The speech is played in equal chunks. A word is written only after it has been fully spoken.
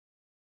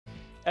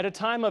At a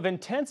time of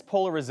intense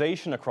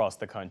polarization across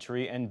the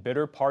country and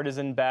bitter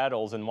partisan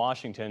battles in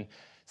Washington,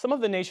 some of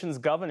the nation's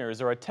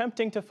governors are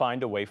attempting to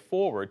find a way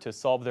forward to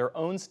solve their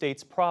own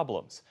state's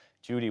problems.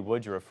 Judy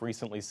Woodruff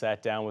recently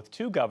sat down with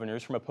two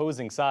governors from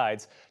opposing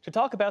sides to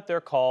talk about their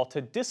call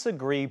to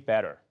disagree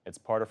better. It's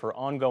part of her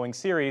ongoing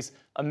series,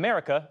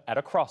 America at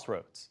a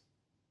Crossroads.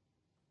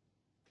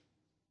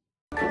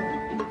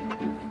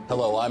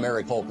 Hello, I'm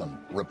Eric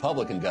Holcomb,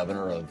 Republican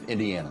governor of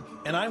Indiana.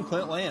 And I'm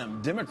Clint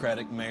Lamb,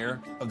 Democratic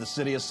mayor of the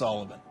city of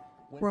Sullivan.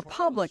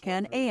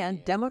 Republican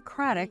and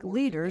Democratic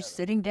leaders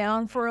sitting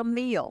down for a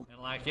meal.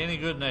 And like any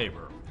good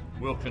neighbor,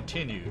 we'll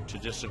continue to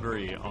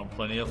disagree on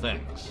plenty of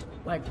things.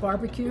 Like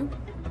barbecue,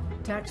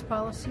 tax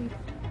policy,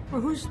 or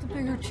who's the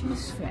bigger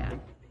cheese fan?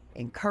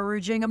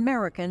 Encouraging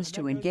Americans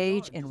to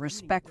engage in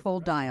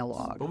respectful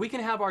dialogue. But we can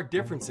have our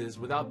differences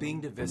without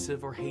being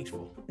divisive or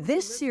hateful.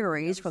 This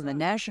series from the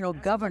National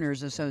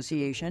Governors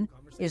Association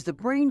is the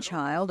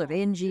brainchild of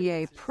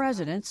NGA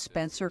President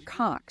Spencer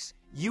Cox.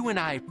 You and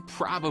I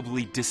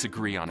probably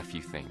disagree on a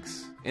few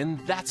things, and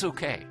that's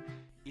okay.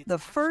 The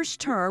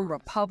first-term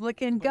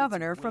Republican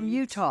governor from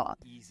Utah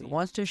who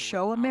wants to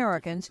show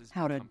Americans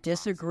how to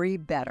disagree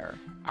better.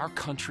 Our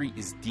country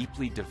is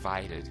deeply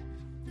divided,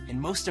 and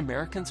most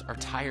Americans are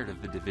tired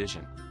of the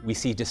division. We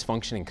see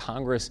dysfunction in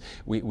Congress.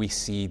 We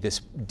see this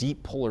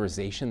deep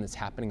polarization that's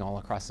happening all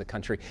across the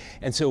country.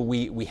 And so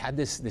we had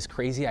this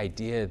crazy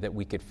idea that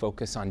we could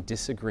focus on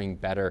disagreeing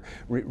better,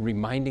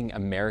 reminding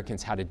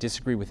Americans how to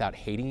disagree without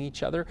hating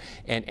each other,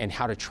 and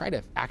how to try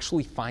to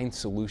actually find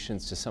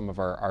solutions to some of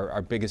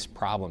our biggest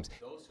problems.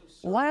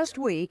 Last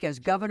week, as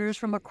governors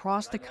from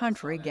across the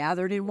country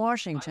gathered in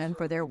Washington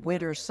for their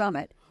winter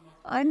summit,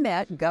 I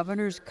met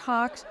Governors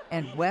Cox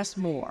and Wes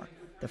Moore,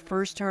 the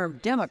first-term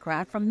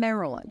Democrat from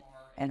Maryland,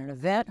 at an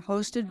event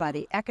hosted by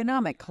the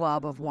Economic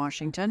Club of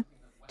Washington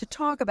to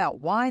talk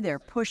about why they're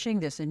pushing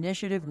this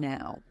initiative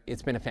now.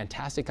 It's been a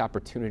fantastic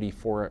opportunity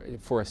for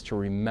us to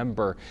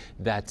remember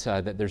that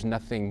there's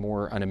nothing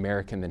more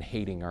un-American than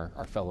hating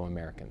our fellow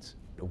Americans.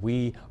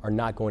 We are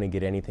not going to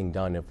get anything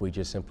done if we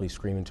just simply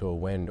scream into a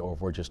wind or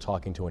if we're just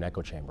talking to an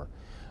echo chamber.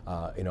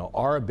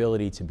 Our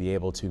ability to be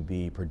able to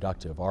be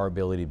productive, our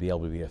ability to be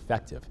able to be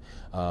effective,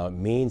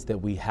 means that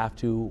we have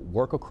to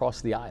work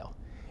across the aisle.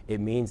 It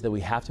means that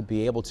we have to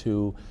be able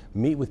to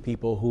meet with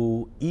people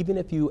who, even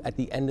if you at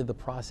the end of the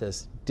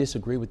process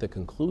disagree with the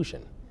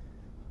conclusion,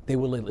 they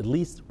will at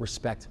least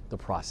respect the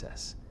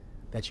process,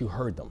 that you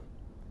heard them,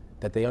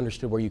 that they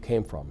understood where you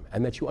came from,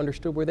 and that you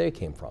understood where they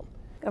came from.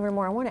 Governor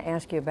Moore, I want to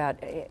ask you about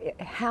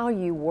how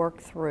you work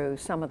through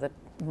some of the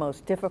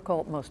most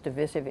difficult, most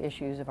divisive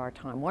issues of our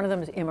time. One of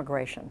them is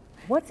immigration.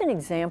 What's an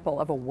example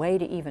of a way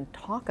to even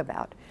talk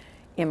about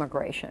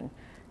immigration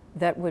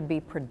that would be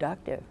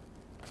productive?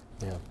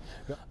 Yeah.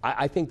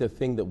 I think the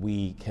thing that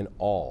we can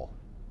all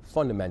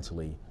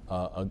fundamentally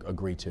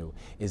agree to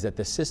is that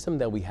the system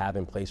that we have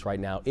in place right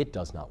now, it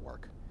does not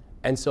work.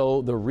 And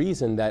so the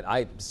reason that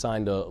I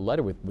signed a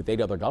letter with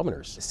 8 other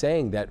governors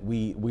saying that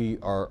we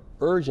are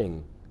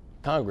urging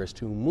Congress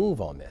to move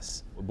on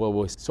this. What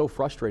was so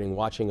frustrating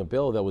watching a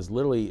bill that was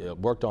literally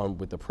worked on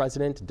with the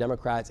president,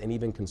 Democrats, and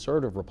even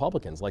conservative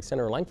Republicans like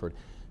Senator Langford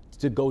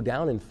to go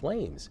down in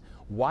flames.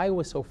 Why it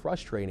was so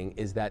frustrating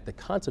is that the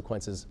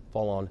consequences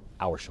fall on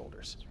our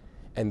shoulders.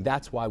 And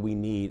that's why we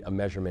need a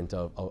measurement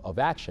of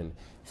action.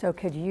 So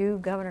could you,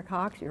 Governor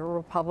Cox, you're a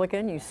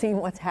Republican, you've seen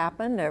what's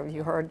happened,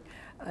 you heard,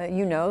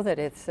 you know that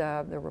it's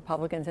the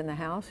Republicans in the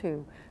House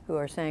who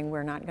are saying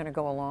we're not going to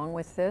go along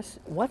with this.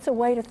 What's a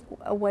way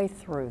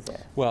through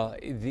this? Well,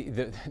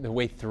 the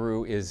way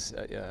through is,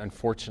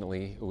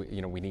 unfortunately,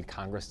 we need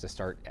Congress to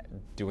start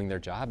doing their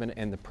job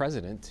and the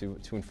president to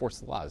enforce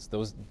the laws.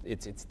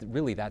 It's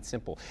really that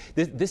simple.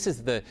 This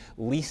is the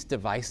least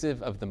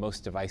divisive of the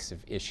most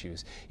divisive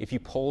issues. If you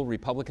poll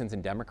Republicans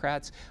and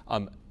Democrats,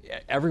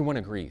 everyone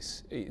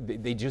agrees.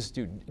 They just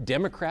do.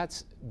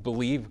 Democrats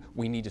believe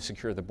we need to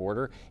secure the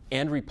border,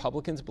 and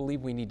Republicans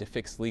believe we need to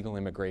fix legal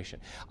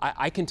immigration.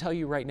 I can tell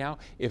you right now,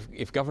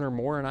 if Governor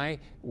Moore and I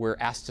were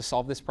asked to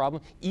solve this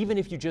problem, even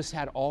if you just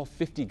had all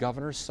 50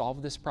 governors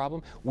solve this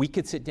problem, we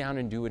could sit down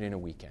and do it in a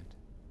weekend.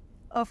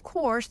 Of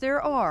course,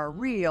 there are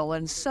real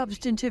and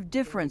substantive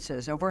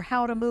differences over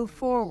how to move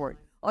forward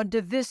on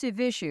divisive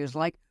issues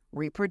like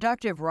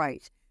reproductive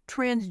rights,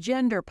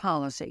 transgender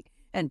policy,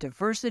 and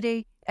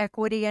diversity,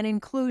 equity, and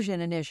inclusion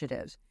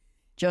initiatives.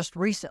 Just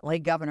recently,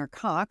 Governor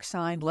Cox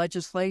signed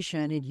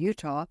legislation in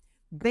Utah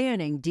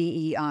banning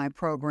DEI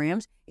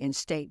programs in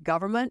state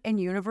government and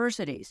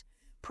universities,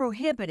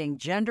 prohibiting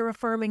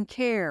gender-affirming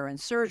care and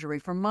surgery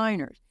for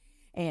minors,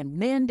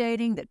 and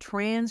mandating that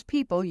trans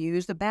people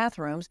use the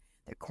bathrooms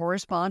that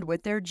correspond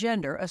with their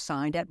gender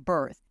assigned at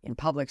birth in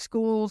public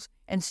schools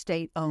and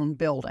state-owned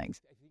buildings.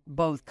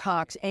 Both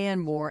Cox and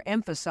Moore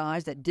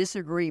emphasize that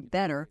disagree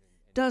better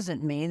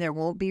doesn't mean there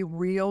won't be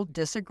real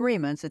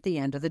disagreements at the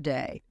end of the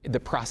day. The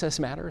process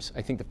matters.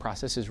 I think the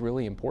process is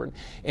really important,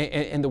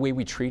 and the way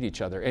we treat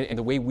each other. And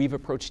the way we've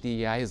approached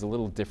DEI is a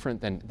little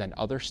different than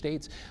other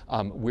states.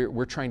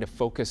 We're trying to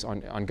focus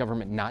on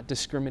government not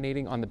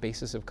discriminating on the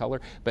basis of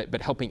color,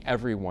 but helping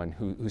everyone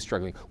who's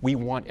struggling. We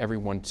want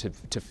everyone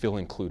to feel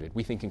included.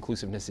 We think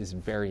inclusiveness is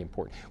very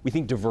important. We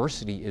think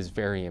diversity is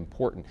very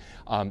important.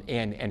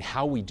 And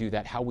how we do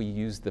that, how we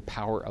use the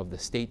power of the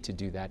state to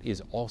do that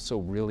is also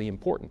really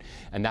important.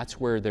 And that's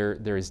where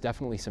there is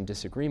definitely some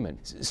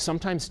disagreement.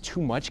 Sometimes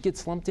too much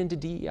gets lumped into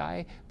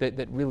DEI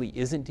that really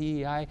isn't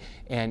DEI,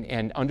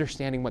 and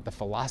understanding what the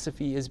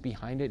philosophy is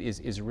behind it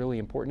is really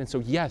important. And so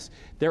yes,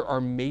 there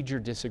are major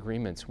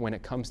disagreements when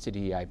it comes to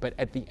DEI, but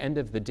at the end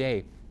of the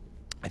day,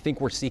 I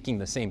think we're seeking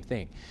the same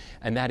thing,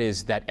 and that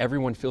is that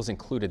everyone feels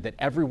included, that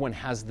everyone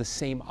has the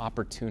same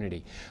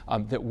opportunity,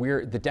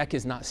 that the deck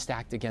is not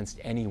stacked against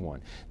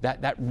anyone.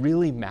 That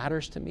really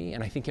matters to me,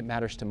 and I think it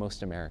matters to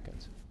most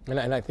Americans.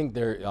 And I think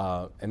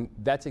and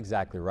that's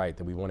exactly right,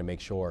 that we want to make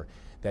sure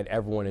that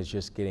everyone is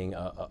just getting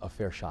a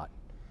fair shot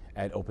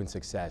at open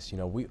success. You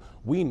know,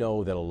 we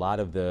know that a lot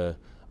of the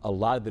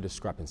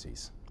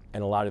discrepancies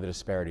and a lot of the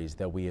disparities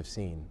that we have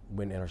seen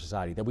in our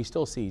society, that we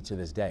still see to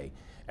this day,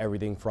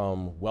 everything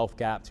from wealth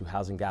gap to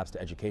housing gaps to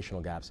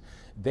educational gaps,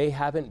 they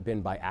haven't been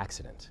by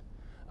accident.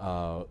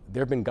 There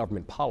have been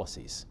government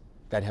policies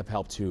that have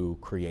helped to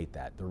create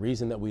that. The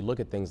reason that we look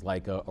at things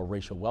like a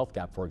racial wealth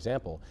gap, for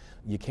example,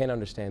 you can't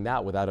understand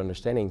that without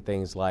understanding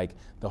things like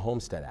the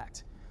Homestead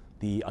Act,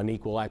 the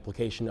unequal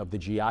application of the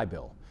GI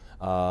Bill,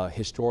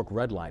 historic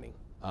redlining.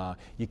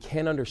 You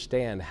can't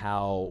understand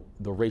how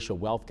the racial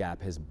wealth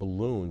gap has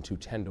ballooned to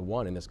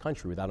 10-to-1 in this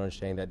country without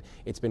understanding that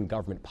it's been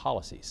government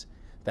policies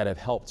that have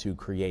helped to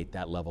create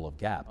that level of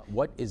gap.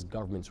 What is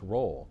government's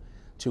role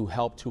to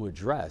help to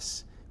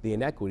address the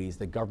inequities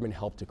that government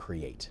helped to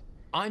create?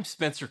 I'm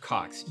Spencer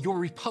Cox, your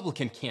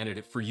Republican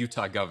candidate for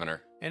Utah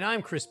governor. And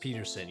I'm Chris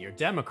Peterson, your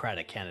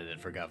Democratic candidate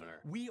for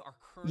governor.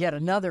 Yet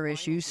another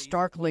issue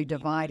starkly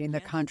dividing the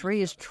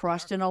country is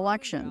trust in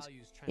elections.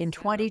 In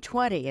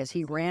 2020, as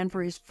he ran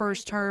for his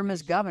first term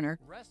as governor,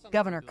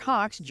 Governor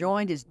Cox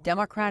joined his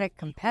Democratic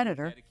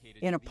competitor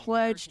in a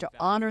pledge to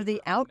honor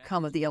the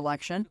outcome of the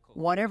election,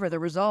 whatever the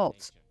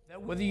results.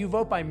 Whether you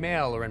vote by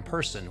mail or in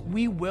person,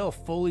 we will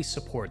fully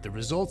support the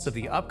results of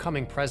the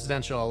upcoming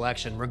presidential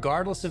election,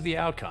 regardless of the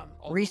outcome.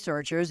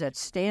 Researchers at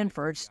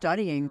Stanford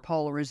studying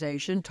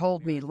polarization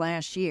told me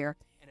last year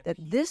that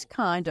this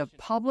kind of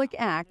public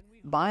act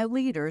by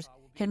leaders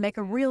can make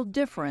a real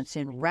difference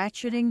in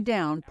ratcheting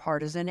down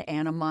partisan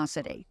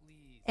animosity.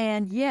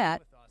 And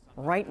yet,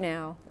 right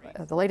now,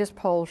 the latest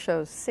poll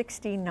shows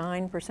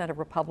 69% of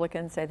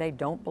Republicans say they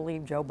don't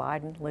believe Joe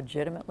Biden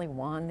legitimately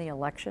won the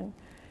election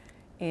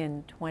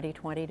in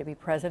 2020 to be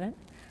president.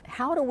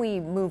 How do we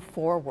move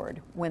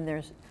forward when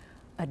there's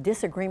a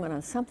disagreement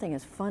on something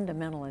as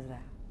fundamental as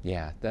that?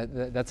 Yeah,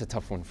 that's a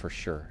tough one for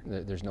sure.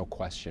 There's no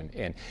question.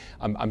 And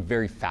I'm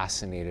very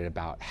fascinated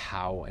about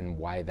how and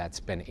why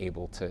that's been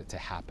able to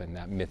happen.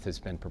 That myth has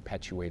been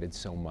perpetuated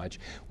so much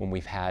when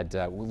we've had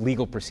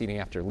legal proceeding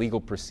after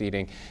legal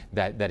proceeding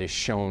that has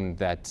shown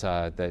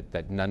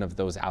that none of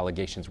those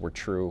allegations were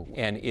true.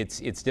 And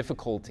it's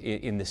difficult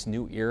in this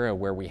new era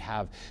where we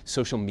have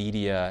social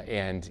media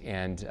and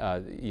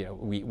you know,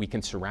 we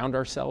can surround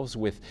ourselves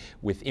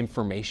with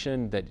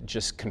information that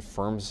just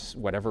confirms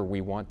whatever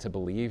we want to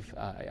believe.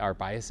 Our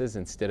biases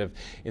instead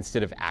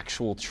of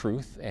actual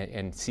truth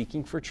and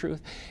seeking for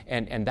truth,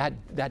 and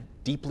that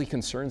deeply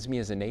concerns me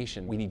as a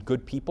nation. We need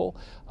good people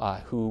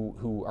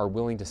who are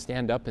willing to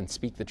stand up and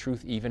speak the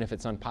truth even if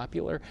it's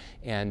unpopular,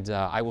 and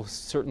I will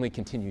certainly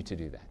continue to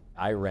do that.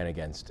 I ran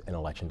against an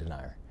election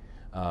denier.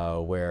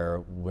 Where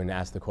when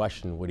asked the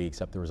question, would he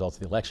accept the results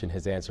of the election,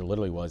 his answer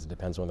literally was, it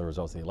depends on the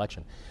results of the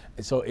election.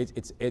 So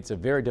it's a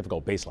very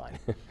difficult baseline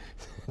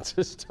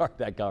to start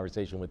that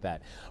conversation with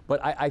that. But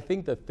I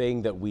think the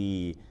thing that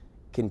we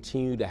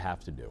continue to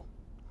have to do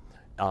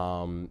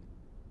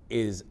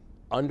is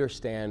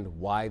understand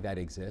why that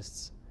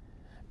exists.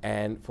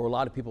 And for a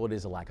lot of people, it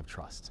is a lack of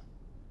trust.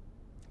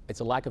 It's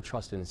a lack of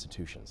trust in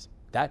institutions.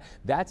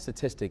 That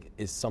statistic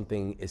is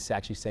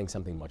actually saying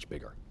something much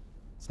bigger.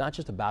 It's not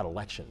just about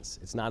elections.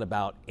 It's not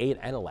about an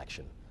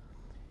election.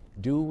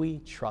 Do we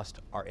trust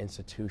our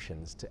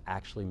institutions to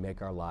actually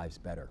make our lives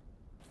better?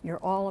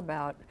 You're all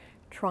about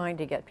trying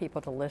to get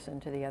people to listen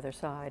to the other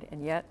side,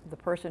 and yet the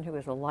person who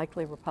is a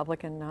likely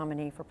Republican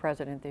nominee for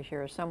president this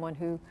year is someone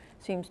who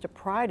seems to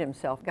pride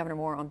himself, Governor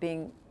Moore, on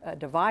being a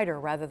divider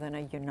rather than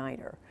a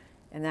uniter,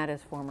 and that is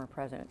former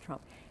President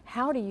Trump.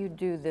 How do you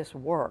do this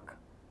work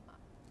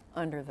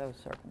under those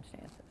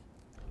circumstances?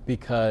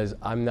 Because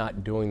I'm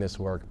not doing this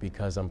work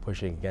because I'm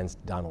pushing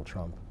against Donald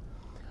Trump.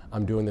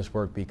 I'm doing this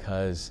work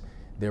because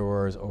there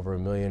was over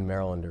 1 million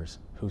Marylanders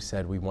who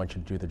said, we want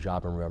you to do the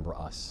job and remember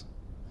us.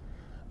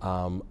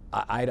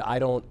 I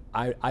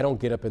don't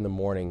get up in the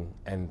morning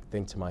and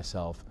think to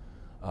myself,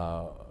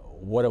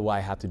 what do I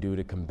have to do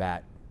to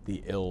combat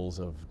the ills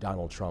of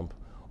Donald Trump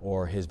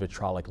or his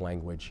vitriolic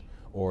language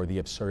or the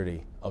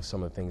absurdity of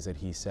some of the things that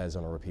he says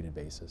on a repeated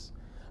basis.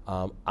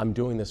 I'm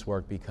doing this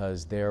work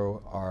because there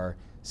are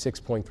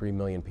 6.3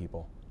 million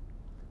people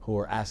who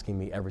are asking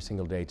me every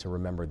single day to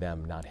remember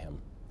them, not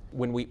him.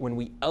 When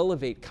we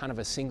elevate kind of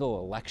a single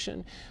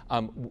election,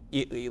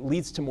 it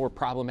leads to more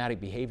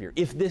problematic behavior.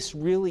 If this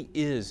really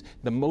is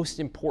the most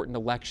important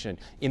election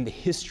in the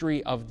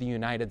history of the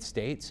United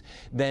States,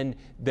 then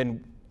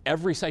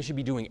every side should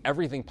be doing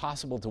everything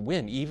possible to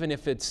win, even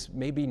if it's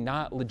maybe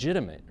not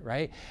legitimate,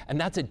 right?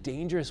 And that's a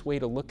dangerous way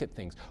to look at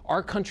things.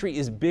 Our country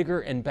is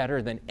bigger and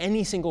better than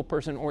any single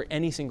person or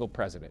any single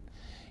president.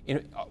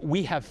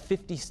 We have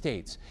 50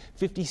 states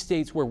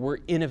where we're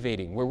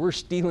innovating, where we're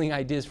stealing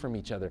ideas from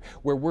each other,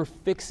 where we're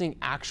fixing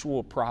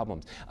actual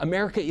problems.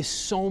 America is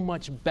so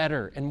much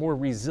better and more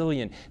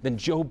resilient than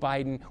Joe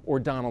Biden or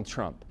Donald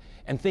Trump.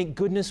 And thank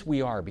goodness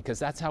we are, because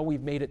that's how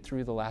we've made it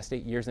through the last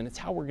 8 years, and it's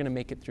how we're going to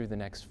make it through the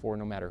next 4,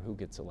 no matter who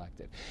gets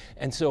elected.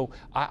 And so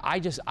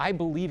I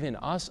believe in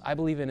us, I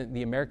believe in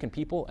the American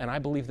people, and I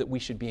believe that we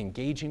should be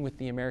engaging with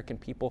the American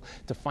people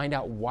to find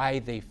out why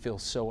they feel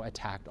so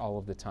attacked all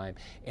of the time,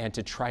 and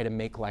to try to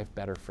make life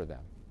better for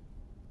them.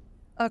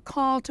 A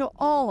call to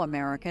all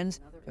Americans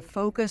to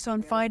focus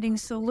on finding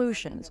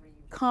solutions,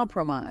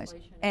 compromise,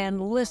 and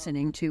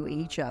listening to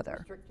each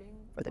other.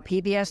 For the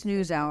PBS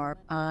NewsHour,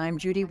 I'm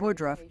Judy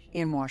Woodruff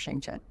in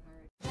Washington.